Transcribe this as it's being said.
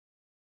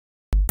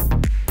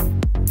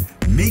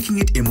Making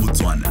It in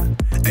Botswana,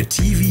 a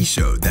TV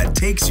show that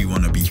takes you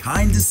on a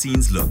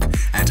behind-the-scenes look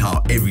at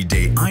how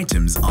everyday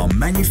items are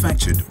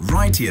manufactured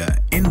right here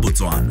in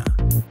Botswana.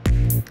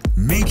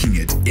 Making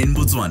It in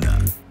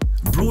Botswana,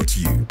 brought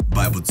to you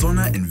by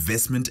Botswana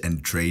Investment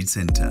and Trade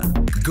Center.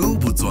 Go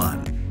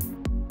Botswana!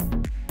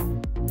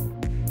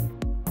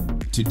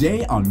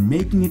 Today on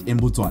Making It in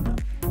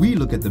Botswana, we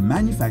look at the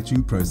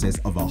manufacturing process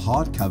of a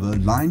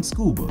hardcover lined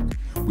schoolbook.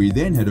 We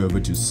then head over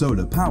to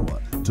solar power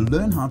to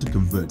learn how to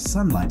convert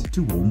sunlight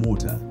to warm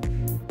water.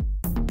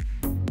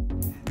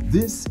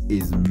 This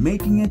is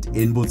Making It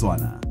in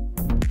Botswana.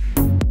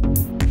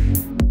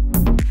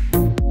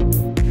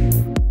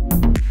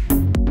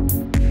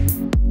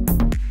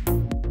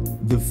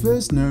 The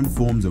first known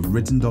forms of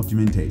written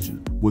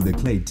documentation were the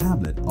clay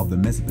tablet of the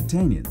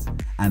Mesopotamians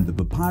and the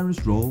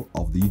papyrus roll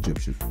of the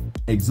Egyptians.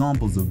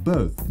 Examples of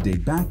both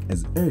date back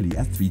as early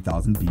as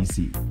 3000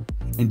 BC.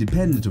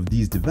 Independent of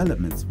these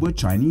developments were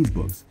Chinese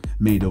books,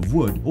 made of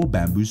wood or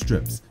bamboo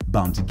strips,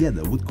 bound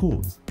together with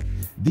cords.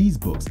 These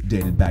books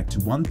dated back to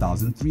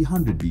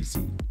 1300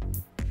 BC.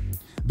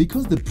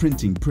 Because the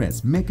printing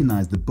press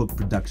mechanized the book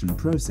production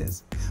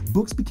process,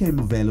 books became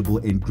available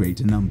in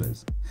greater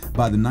numbers.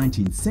 By the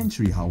 19th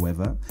century,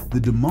 however, the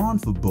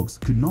demand for books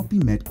could not be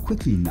met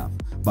quickly enough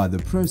by the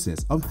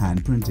process of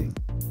hand printing.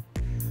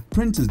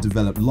 Printers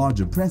developed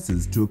larger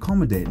presses to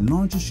accommodate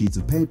larger sheets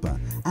of paper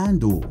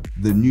and/or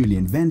the newly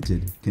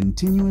invented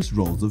continuous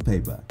rolls of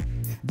paper.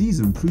 These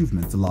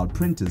improvements allowed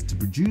printers to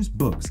produce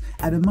books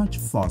at a much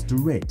faster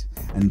rate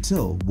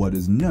until what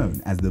is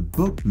known as the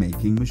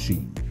bookmaking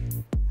machine.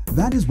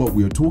 That is what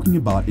we are talking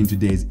about in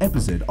today's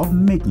episode of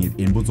Making It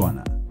in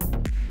Botswana.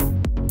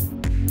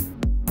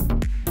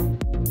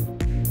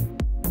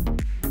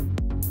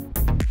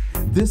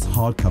 This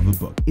hardcover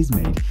book is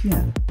made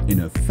here in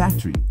a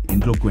factory in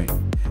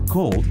Tlokweni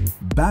called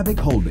Babic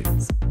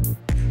Holdings.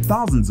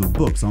 Thousands of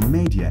books are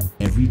made here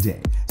every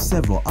day.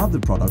 Several other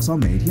products are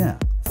made here: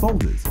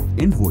 folders,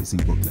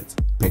 invoicing booklets,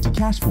 petty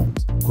cash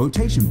forms,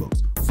 quotation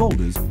books,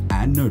 folders,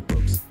 and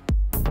notebooks.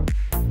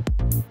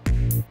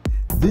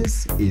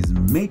 This is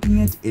Making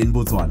It in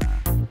Botswana.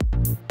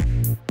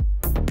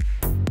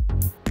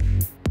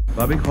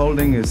 Babic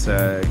Holding is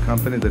a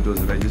company that was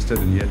registered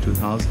in year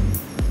 2000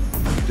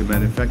 to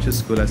manufacture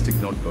scholastic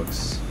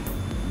notebooks.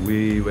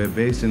 We were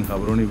based in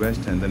Gaborone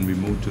West and then we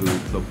moved to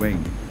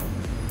Tlokweni.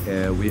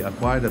 We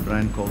acquired a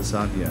brand called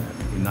Sanya.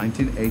 In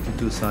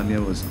 1982,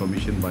 Sanya was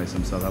commissioned by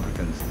some South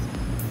Africans.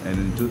 And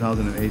in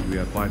 2008, we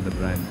acquired the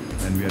brand.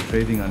 And we are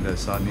trading under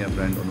Sanya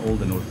brand on all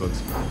the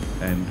notebooks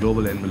and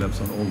global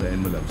envelopes on all the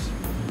envelopes.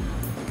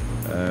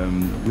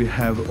 We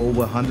have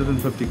over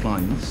 150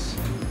 clients.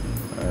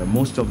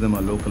 Most of them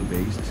are local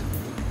based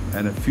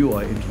and a few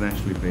are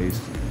internationally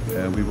based.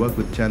 We work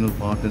with channel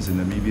partners in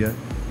Namibia,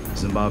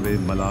 Zimbabwe,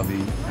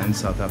 Malawi, and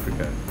South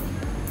Africa.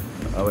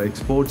 Our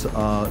exports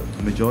are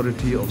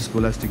majority of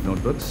scholastic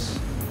notebooks,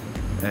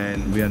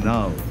 and we are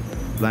now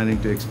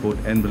planning to export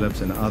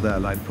envelopes and other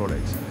allied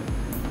products.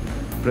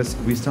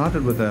 We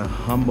started with a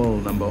humble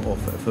number of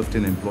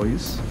 15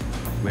 employees.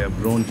 We have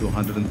grown to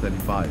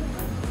 135,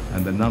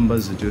 and the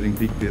numbers during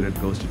peak period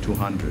goes to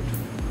 200.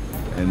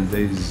 And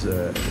there is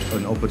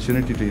an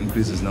opportunity to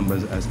increase these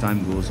numbers as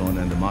time goes on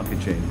and the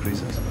market share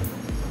increases.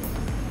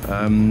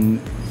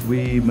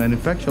 We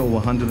manufacture over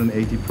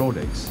 180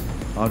 products,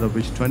 out of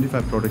which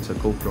 25 products are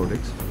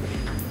co-products,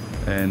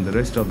 and the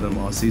rest of them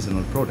are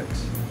seasonal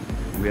products.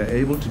 We are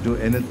able to do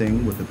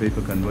anything with the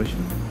paper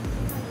conversion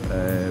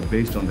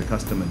based on the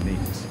customer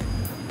needs.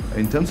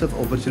 In terms of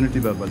opportunity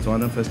by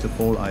Botswana, first of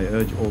all, I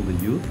urge all the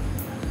youth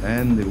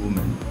and the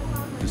women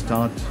to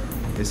start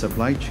a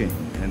supply chain,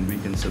 and we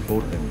can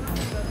support them.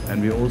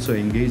 And we also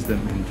engage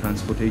them in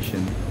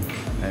transportation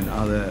and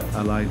other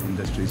allied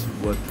industries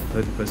worth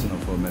 30%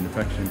 of our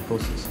manufacturing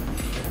process.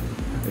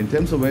 In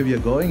terms of where we are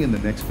going in the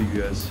next few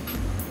years,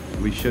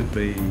 we should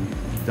be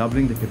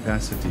doubling the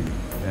capacity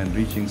and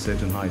reaching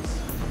certain heights.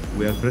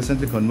 We are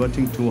presently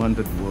converting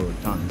 200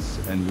 tons,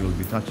 and we will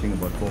be touching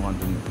about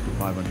 400 to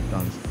 500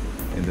 tons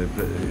in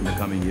the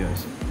coming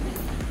years.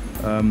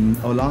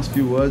 Our last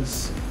few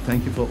words: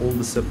 thank you for all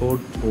the support,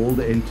 all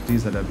the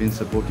entities that have been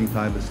supporting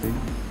tirelessly,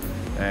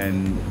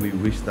 and we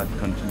wish that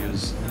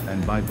continues,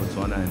 and buy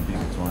Botswana and be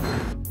Botswana.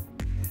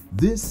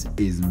 This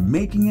is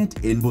Making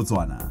It in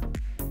Botswana.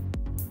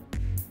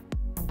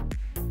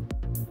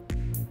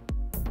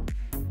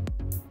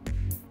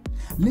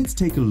 Let's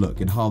take a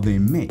look at how they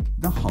make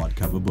the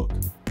hardcover book.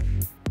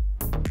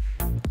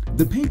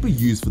 The paper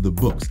used for the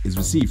books is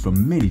received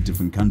from many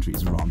different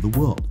countries around the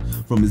world,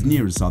 from as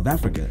near as South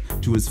Africa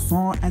to as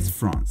far as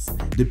France,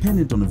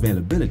 dependent on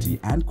availability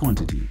and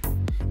quantity.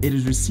 It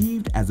is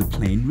received as a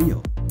plain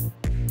reel.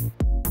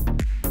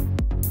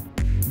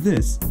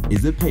 This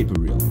is a paper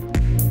reel.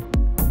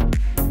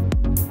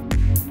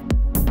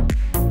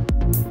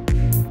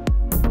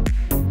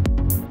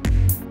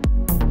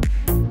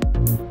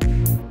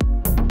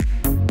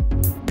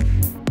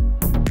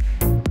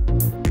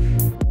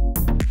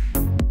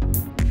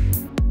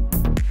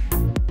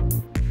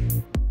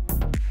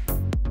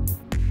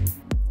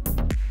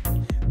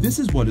 This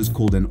is what is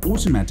called an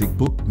automatic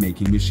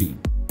book-making machine.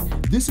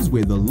 This is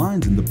where the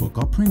lines in the book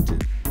are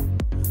printed.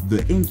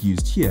 The ink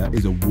used here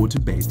is a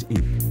water-based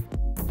ink.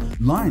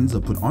 Lines are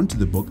put onto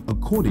the book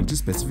according to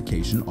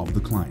specification of the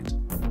client.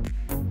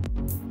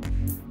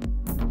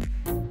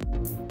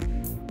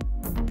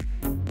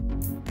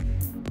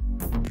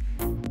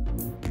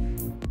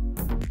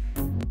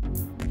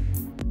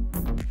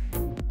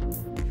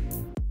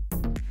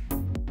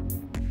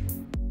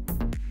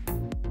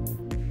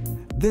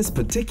 This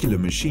particular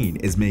machine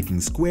is making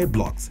square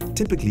blocks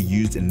typically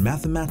used in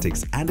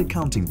mathematics and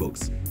accounting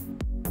books.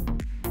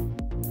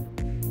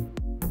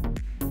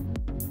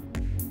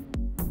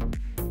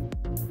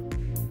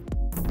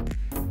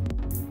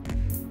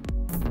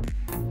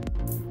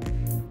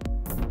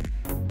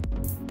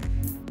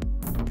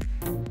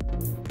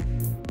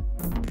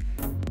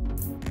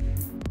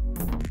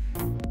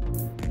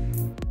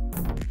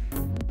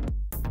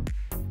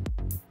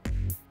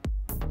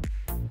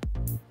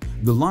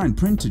 The line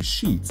printed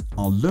sheets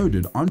are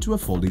loaded onto a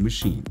folding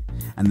machine,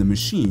 and the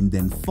machine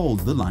then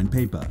folds the line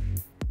paper.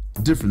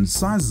 Different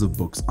sizes of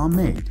books are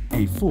made,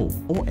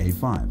 A4 or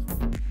A5.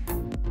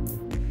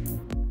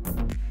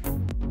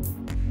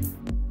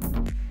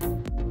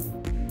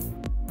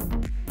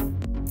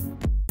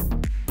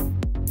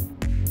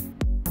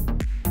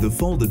 The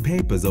folded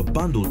papers are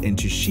bundled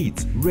into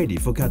sheets ready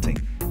for cutting.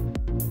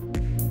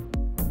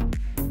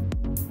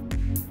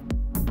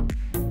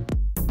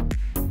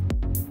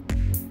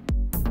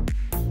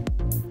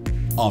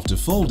 After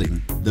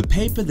folding, the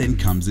paper then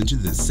comes into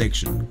this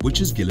section, which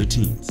is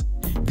guillotines.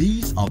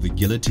 These are the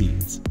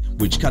guillotines,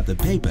 which cut the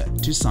paper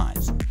to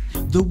size.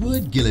 The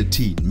word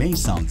guillotine may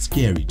sound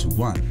scary to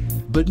one,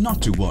 but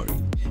not to worry.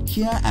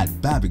 Here at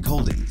Babic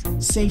Holdings,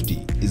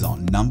 safety is our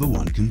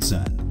 #1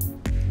 concern.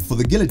 For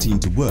the guillotine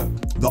to work,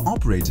 the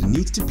operator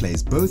needs to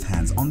place both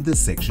hands on this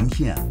section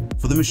here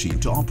for the machine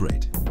to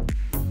operate.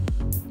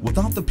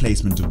 Without the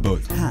placement of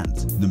both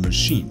hands, the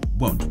machine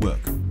won't work.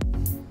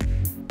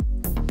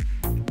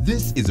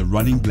 This is a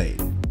running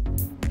blade.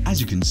 As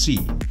you can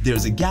see, there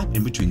is a gap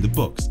in between the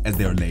books as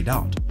they are laid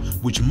out,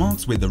 which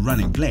marks where the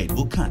running blade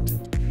will cut.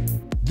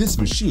 This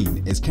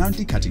machine is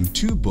currently cutting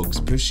 2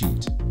 books per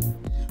sheet.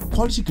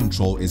 Quality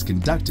control is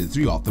conducted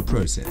throughout the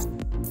process.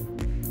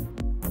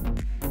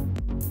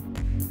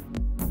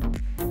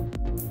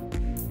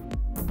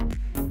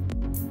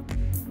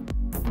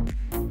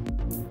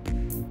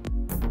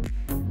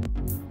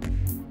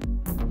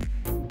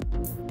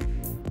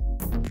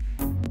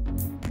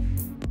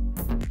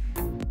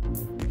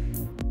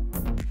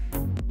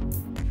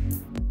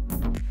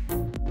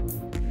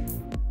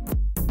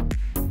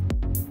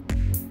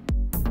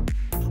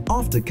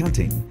 After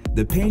cutting,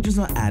 the pages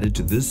are added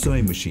to this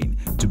sewing machine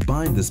to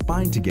bind the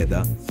spine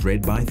together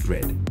thread by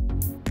thread.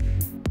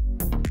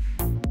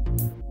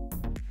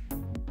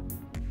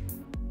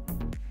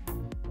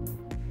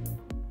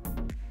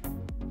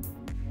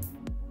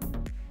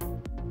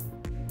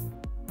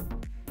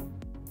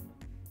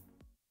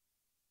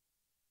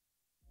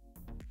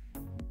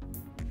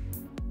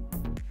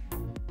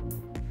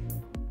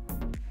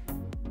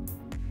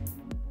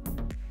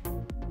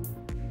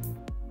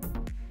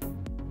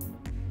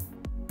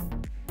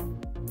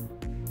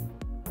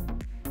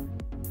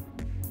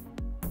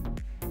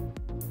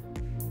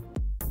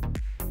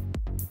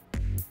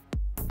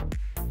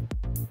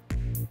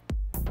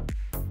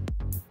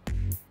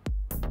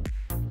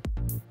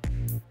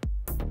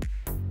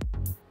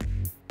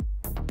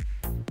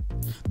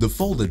 The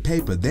folded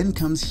paper then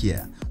comes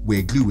here,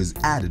 where glue is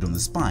added on the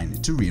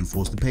spine to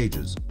reinforce the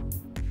pages.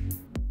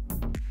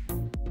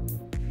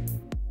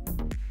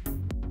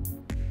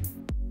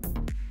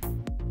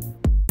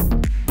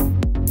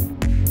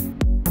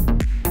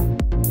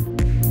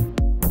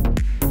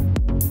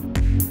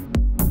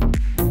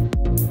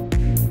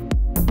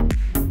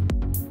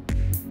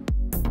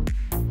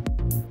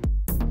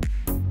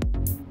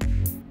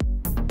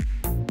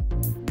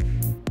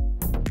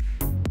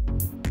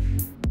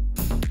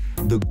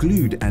 The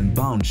glued and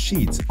bound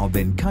sheets are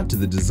then cut to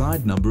the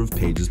desired number of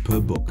pages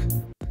per book.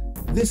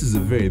 This is a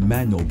very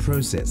manual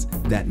process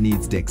that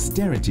needs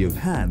dexterity of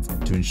hands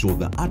to ensure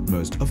the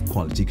utmost of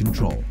quality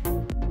control.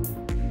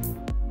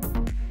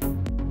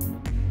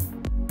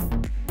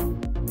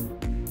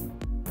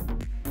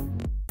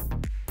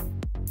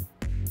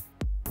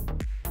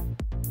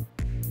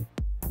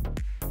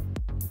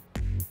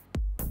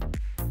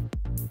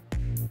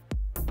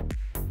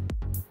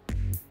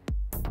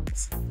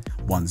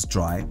 Once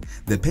dry,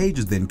 the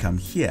pages then come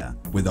here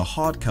where the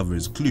hardcover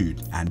is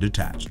glued and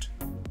attached.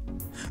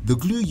 The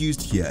glue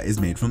used here is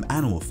made from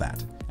animal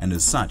fat and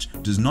as such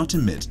does not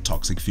emit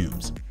toxic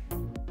fumes.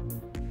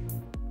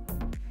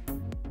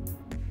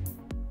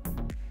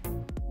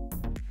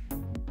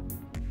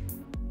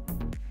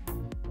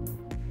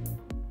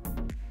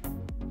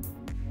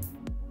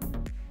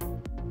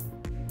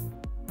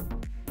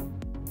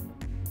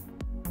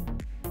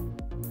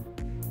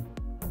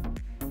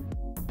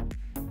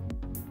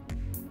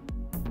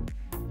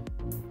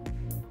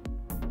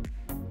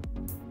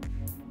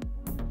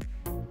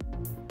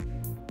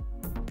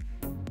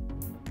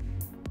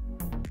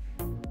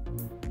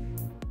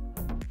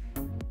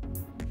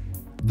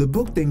 The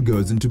book then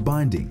goes into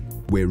binding,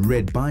 where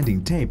red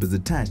binding tape is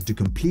attached to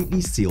completely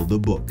seal the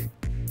book.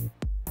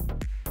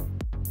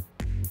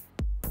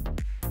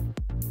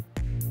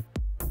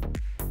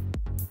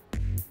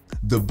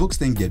 The books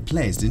then get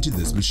placed into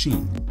this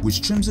machine,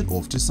 which trims it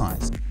off to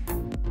size.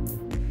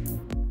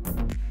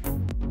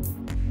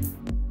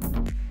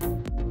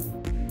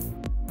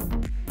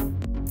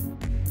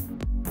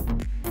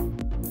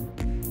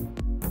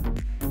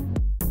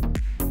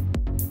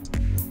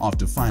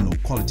 After final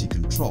quality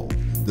control,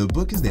 the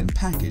book is then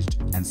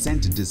packaged and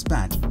sent to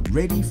dispatch,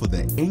 ready for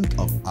the ink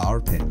of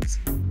our pens.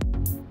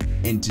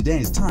 In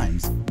today's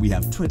times, we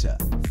have Twitter,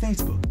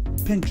 Facebook,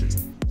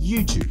 Pinterest,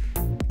 YouTube,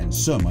 and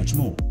so much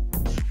more.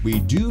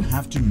 We do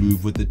have to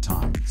move with the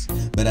times,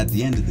 but at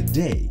the end of the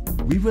day,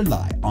 we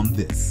rely on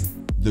this,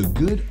 the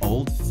good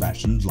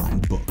old-fashioned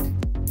lined book.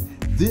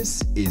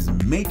 This is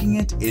Making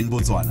It in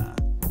Botswana.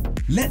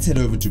 Let's head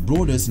over to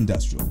Broadhurst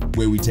Industrial,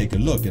 where we take a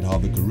look at how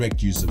the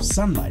correct use of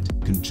sunlight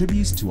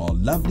contributes to our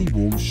lovely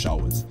warm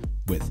showers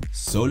with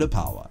solar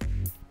power.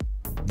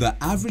 The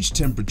average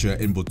temperature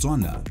in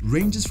Botswana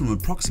ranges from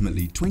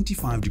approximately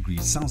 25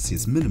 degrees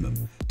Celsius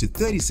minimum to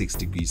 36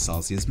 degrees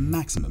Celsius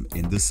maximum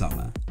in the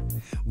summer.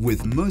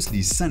 With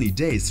mostly sunny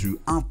days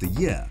throughout the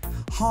year,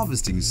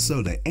 harvesting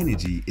solar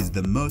energy is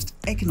the most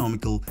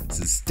economical,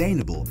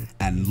 sustainable,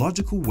 and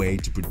logical way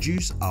to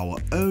produce our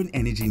own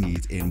energy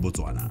needs in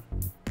Botswana.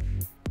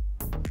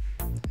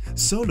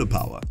 Solar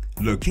Power,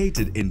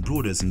 located in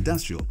Broadhurst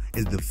Industrial,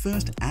 is the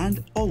first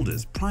and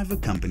oldest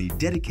private company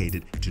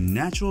dedicated to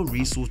natural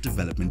resource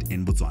development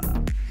in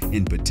Botswana,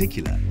 in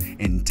particular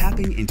in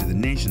tapping into the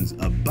nation's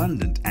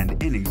abundant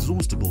and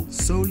inexhaustible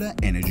solar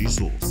energy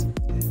source.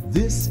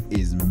 This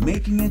is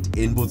Making It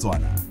in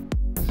Botswana.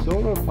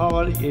 Solar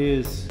Power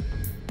is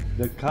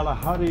the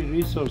Kalahari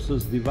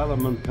Resources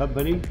Development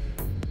Company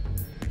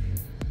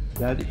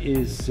that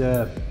is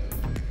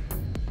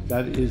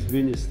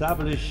been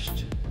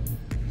established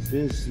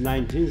since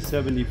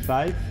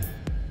 1975,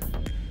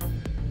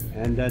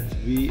 and that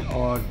we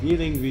are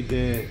dealing with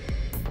the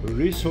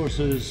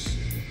resources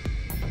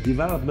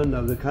development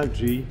of the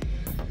country,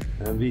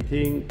 and we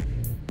think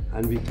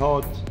and we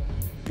thought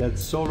that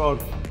solar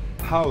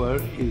power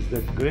is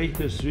the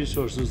greatest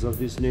resources of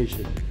this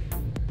nation,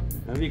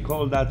 and we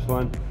call that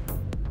one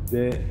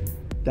the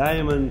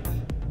diamond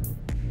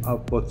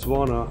of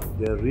Botswana,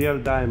 the real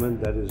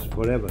diamond that is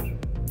forever.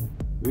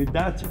 With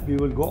that, we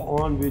will go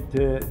on with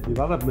the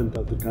development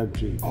of the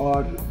country.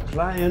 Our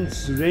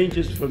clients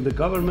ranges from the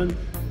government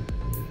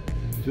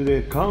to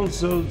the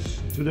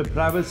councils, to the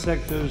private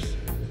sectors,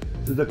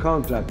 to the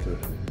contractor.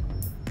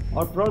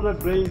 Our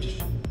product range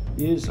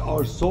is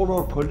our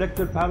solar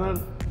collector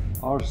panel,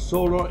 our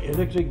solar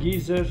electric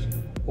geysers,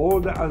 all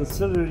the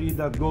ancillary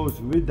that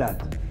goes with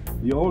that.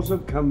 We also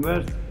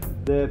convert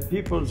the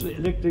people's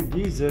electric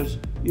geysers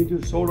into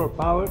solar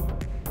power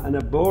and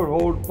a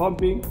borehole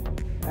pumping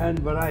and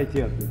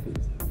variety of the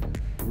things.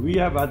 We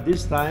have at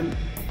this time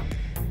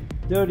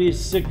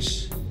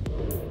 36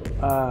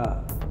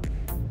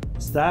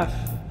 staff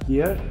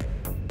here,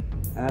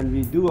 and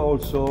we do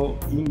also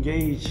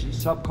engage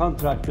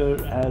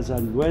subcontractor as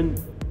and when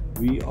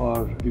we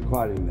are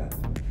requiring that.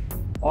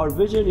 Our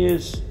vision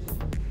is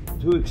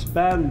to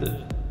expand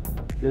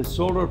the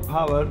solar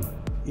power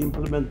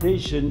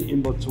implementation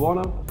in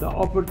Botswana. The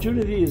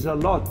opportunity is a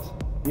lot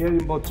here in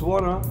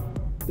Botswana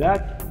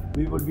that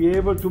we will be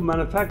able to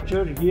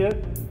manufacture here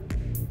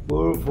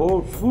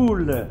for full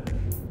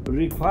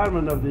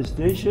requirement of this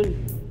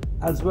nation,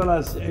 as well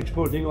as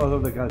exporting out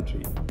of the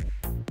country.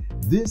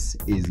 This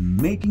is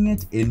Making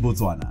It in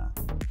Botswana.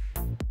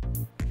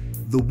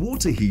 The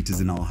water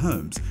heaters in our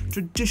homes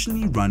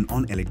traditionally run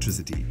on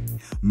electricity.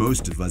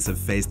 Most of us have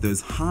faced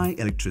those high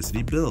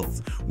electricity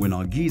bills when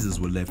our geysers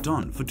were left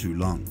on for too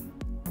long.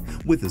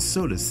 With a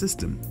solar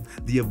system,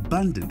 the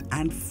abundant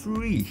and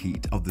free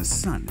heat of the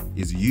sun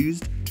is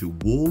used to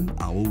warm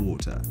our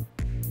water.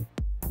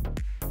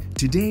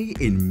 Today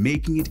in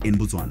Making It in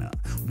Botswana,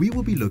 we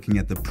will be looking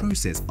at the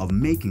process of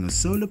making a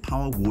solar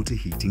power water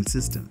heating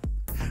system.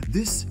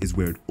 This is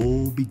where it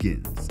all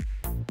begins.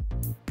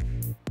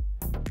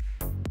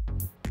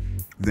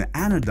 The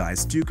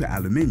anodized stucco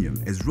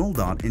aluminium is rolled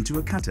out into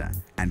a cutter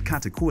and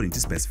cut according to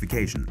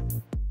specification.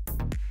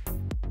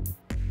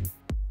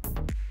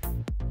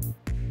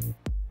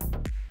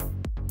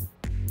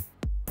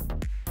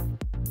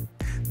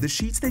 The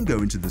sheets then go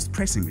into this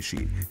pressing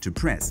machine to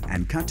press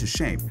and cut to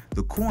shape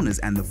the corners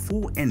and the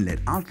 4 inlet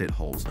outlet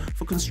holes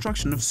for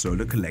construction of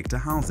solar collector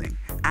housing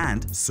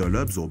and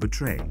solar absorber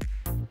tray.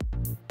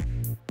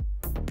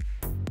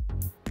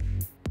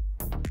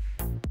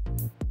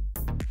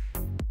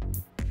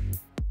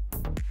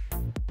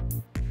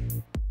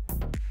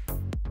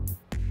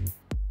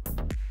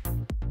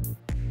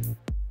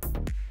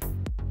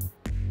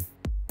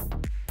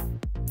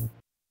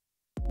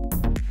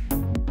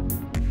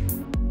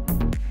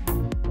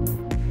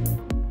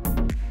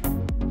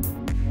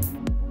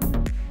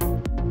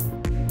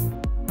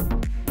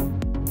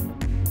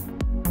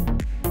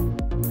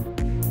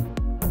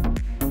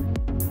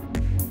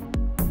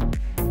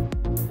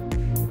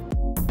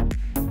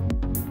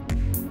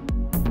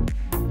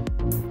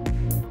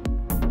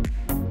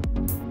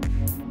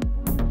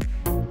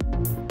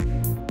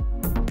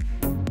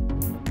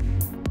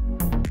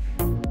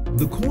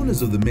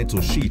 corners of the metal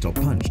sheet are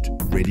punched,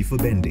 ready for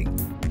bending.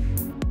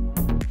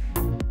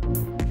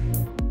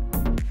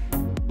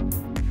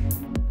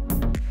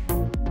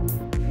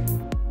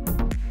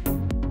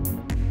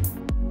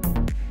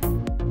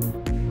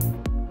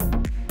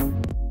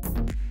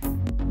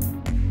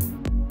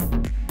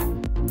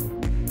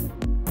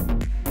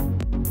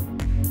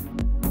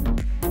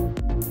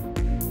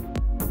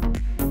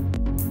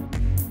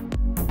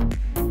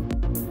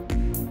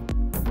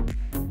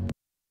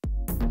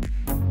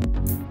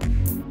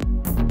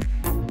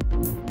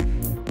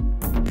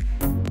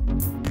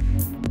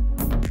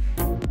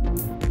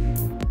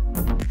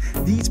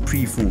 These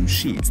pre-formed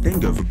sheets then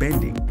go for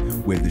bending,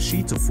 where the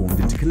sheets are formed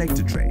into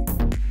collector tray.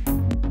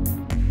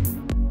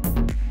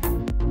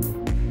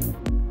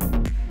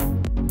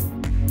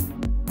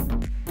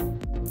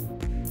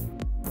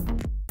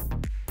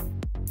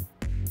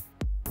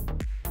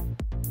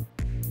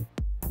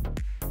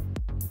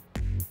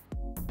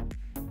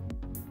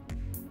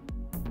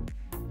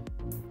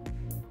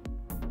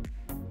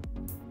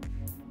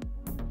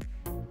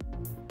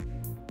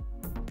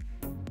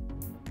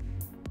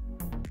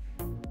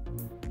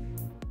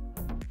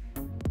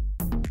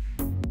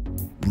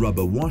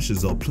 Rubber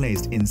washers are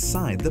placed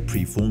inside the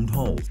preformed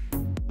holes,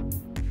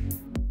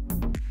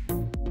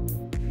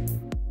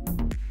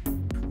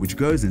 which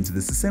goes into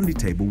this assembly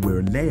table where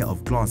a layer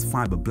of glass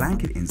fiber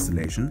blanket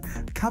insulation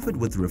covered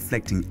with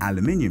reflecting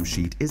aluminium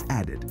sheet is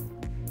added.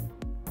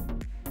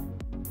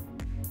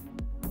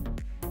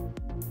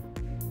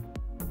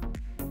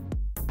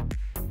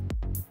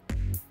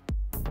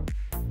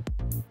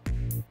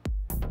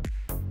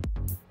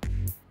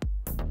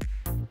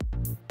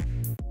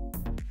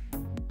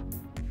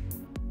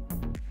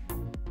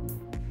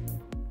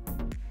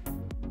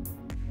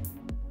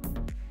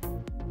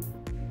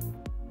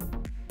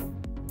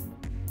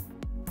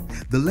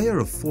 The layer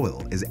of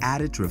foil is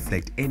added to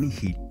reflect any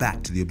heat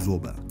back to the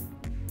absorber.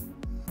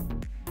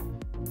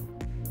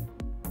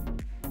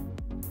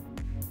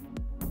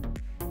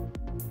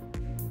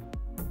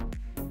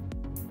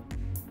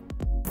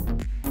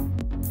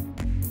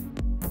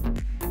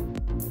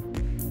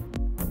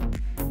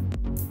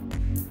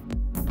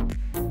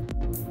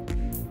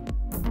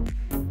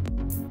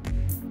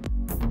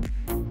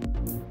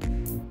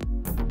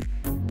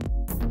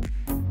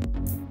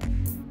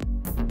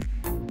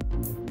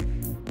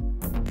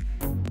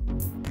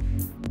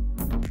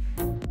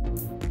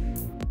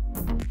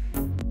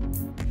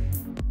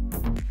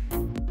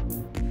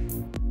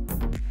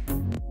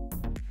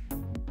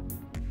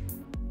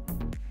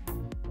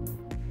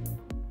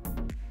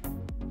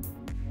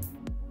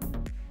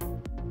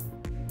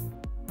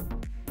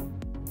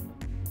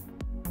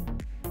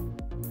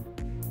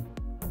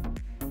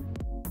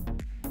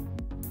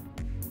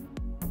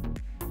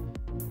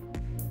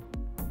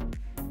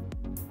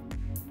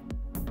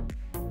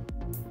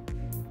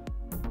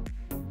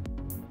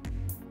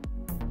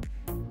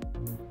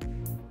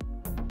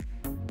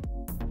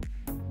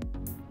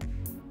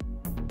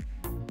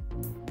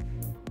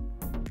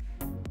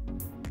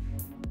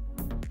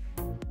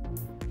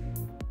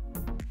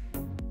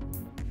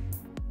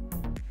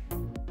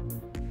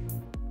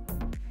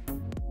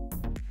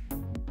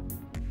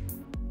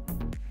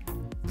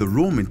 The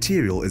raw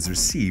material is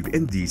received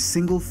in these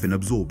single fin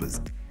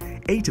absorbers.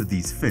 8 of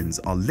these fins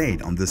are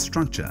laid on this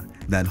structure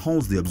that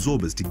holds the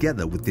absorbers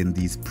together within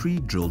these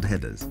pre-drilled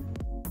headers.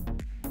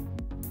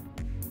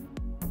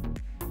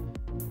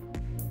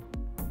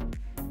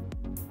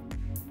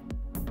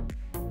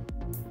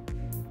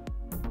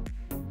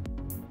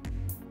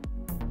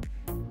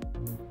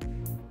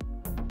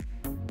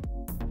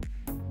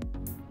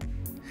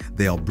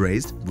 They are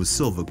brazed with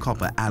silver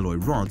copper alloy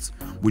rods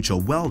which are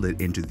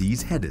welded into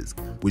these headers,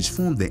 which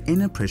form the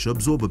inner pressure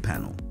absorber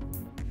panel.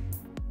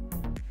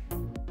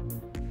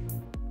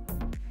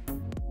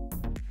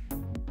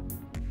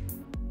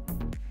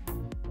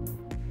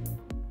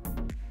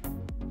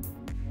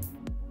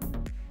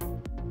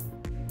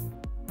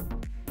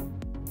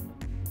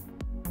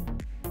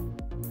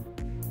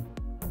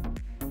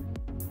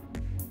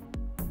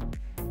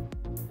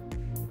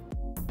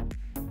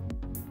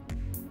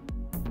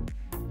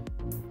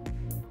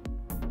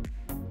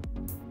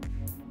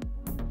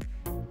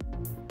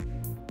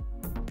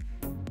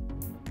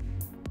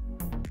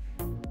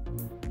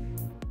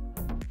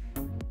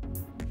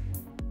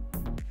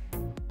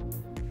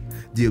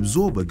 The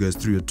absorber goes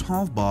through a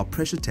 12-bar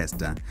pressure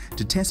tester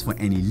to test for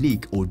any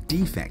leak or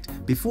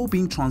defect before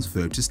being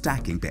transferred to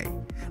stacking bay,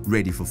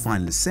 ready for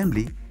final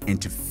assembly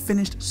into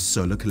finished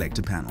solar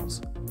collector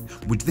panels,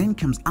 which then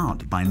comes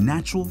out by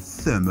natural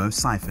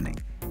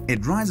thermo-siphoning.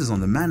 It rises on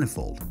the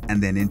manifold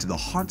and then into the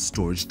hot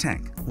storage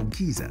tank or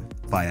geyser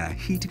via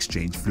heat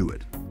exchange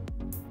fluid.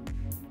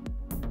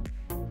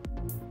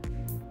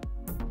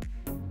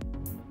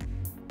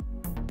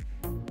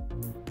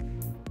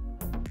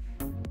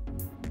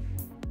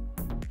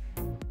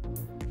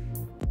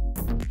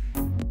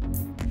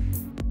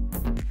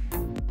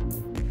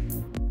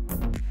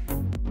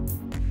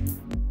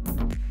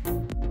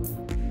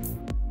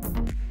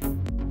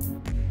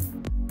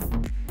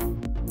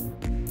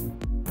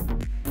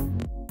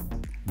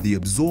 The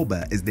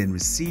absorber is then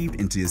received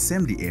into the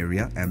assembly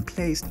area and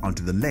placed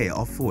onto the layer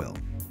of foil.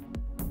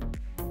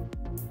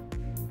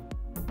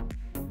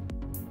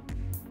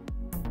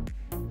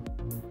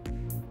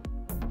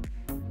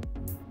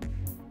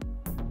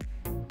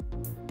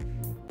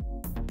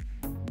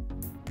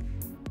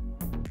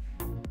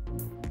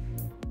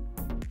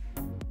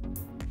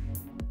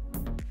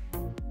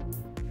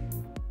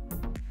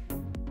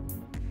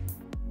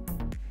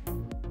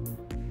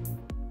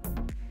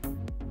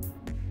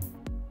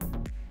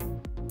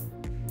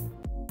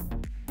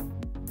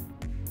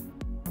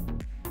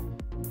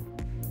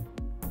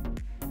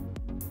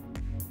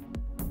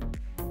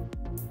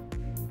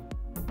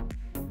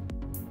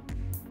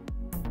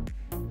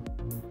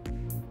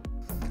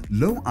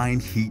 Low iron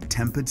heat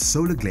tempered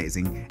solar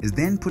glazing is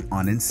then put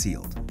on and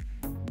sealed.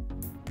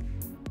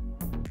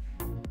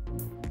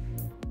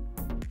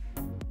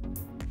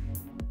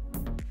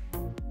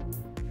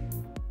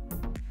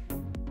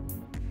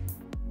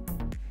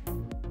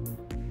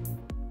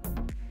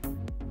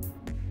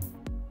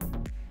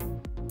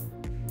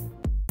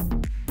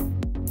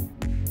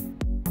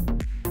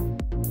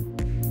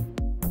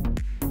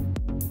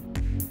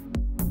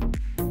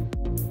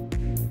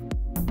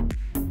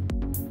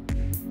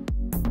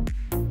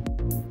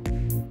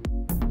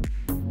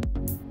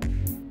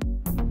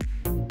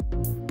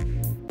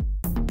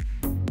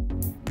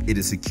 It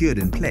is secured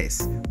in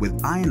place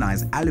with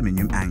ionized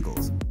aluminium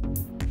angles.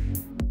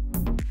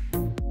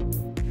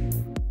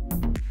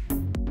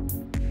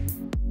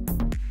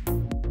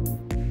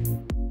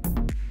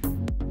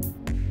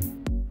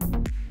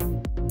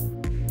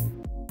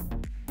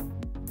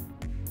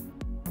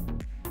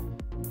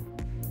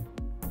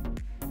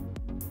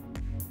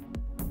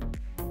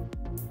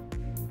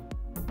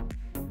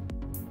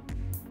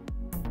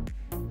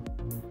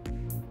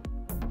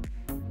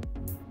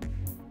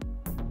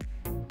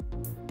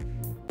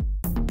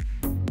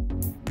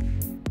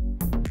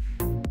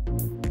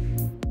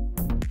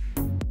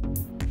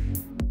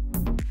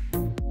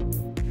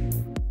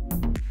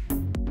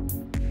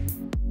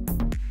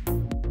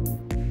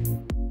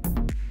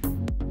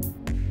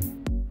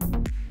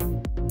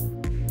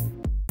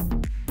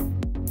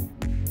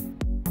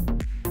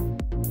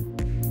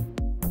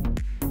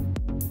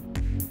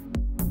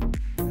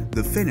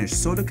 The finished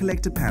solar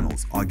collector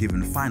panels are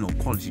given final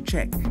quality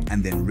check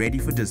and then ready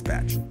for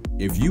dispatch.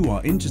 If you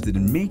are interested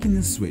in making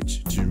the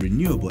switch to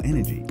renewable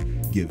energy,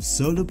 give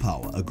Solar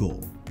Power a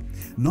call.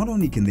 Not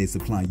only can they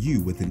supply you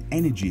with an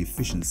energy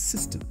efficient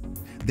system,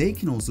 they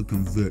can also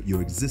convert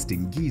your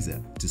existing geyser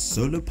to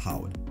solar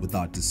powered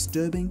without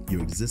disturbing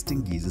your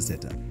existing geyser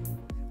setup.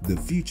 The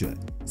future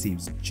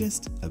seems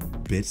just a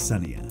bit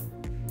sunnier.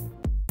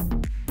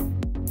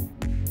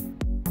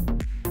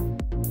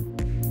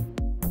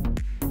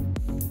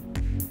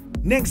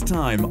 Next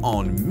time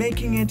on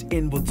Making It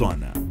in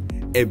Botswana,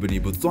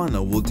 Ebony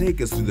Botswana will take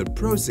us through the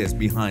process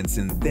behind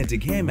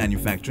synthetic hair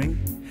manufacturing.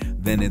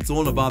 Then it's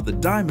all about the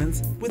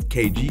diamonds with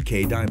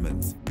KGK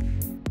Diamonds.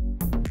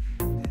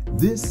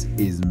 This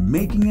is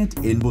Making It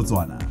in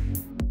Botswana.